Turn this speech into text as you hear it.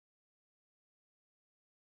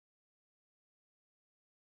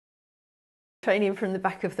Training from the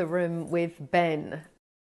back of the room with Ben.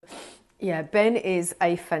 Yeah, Ben is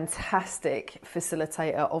a fantastic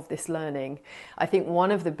facilitator of this learning. I think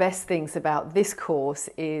one of the best things about this course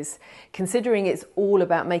is, considering it's all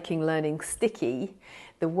about making learning sticky,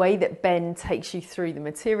 the way that Ben takes you through the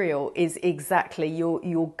material is exactly,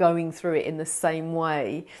 you're going through it in the same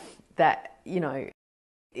way that,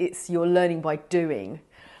 you're learning by doing.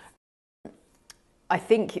 I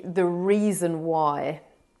think the reason why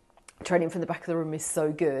training from the back of the room is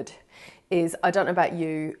so good is, I don't know about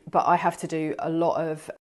you, but I have to do a lot of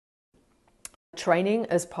training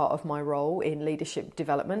as part of my role in leadership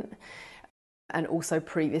development, and also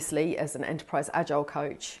previously as an enterprise agile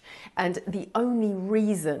coach. And the only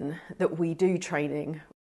reason that we do training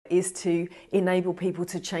is to enable people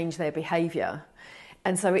to change their behavior.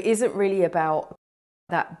 And so it isn't really about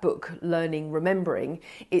that book, Learning, Remembering.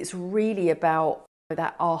 It's really about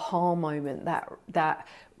that aha moment, that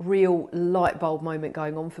real light bulb moment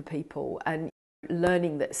going on for people, and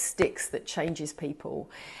learning that sticks, that changes people.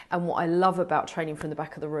 And what I love about training from the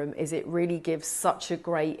back of the room is it really gives such a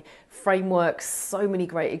great framework, so many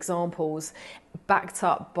great examples backed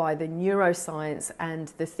up by the neuroscience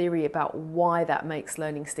and the theory about why that makes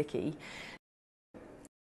learning sticky.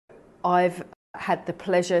 I've had the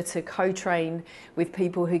pleasure to co-train with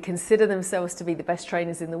people who consider themselves to be the best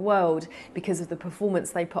trainers in the world because of the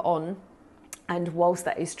performance they put on. And whilst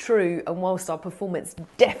that is true, and whilst our performance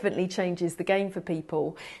definitely changes the game for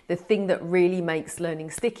people, the thing that really makes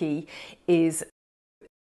learning sticky is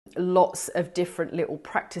lots of different little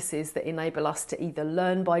practices that enable us to either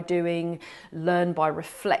learn by doing, learn by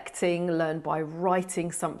reflecting, learn by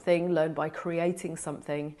writing something, learn by creating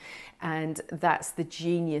something. And that's the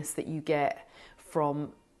genius that you get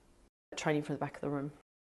from training from the back of the room.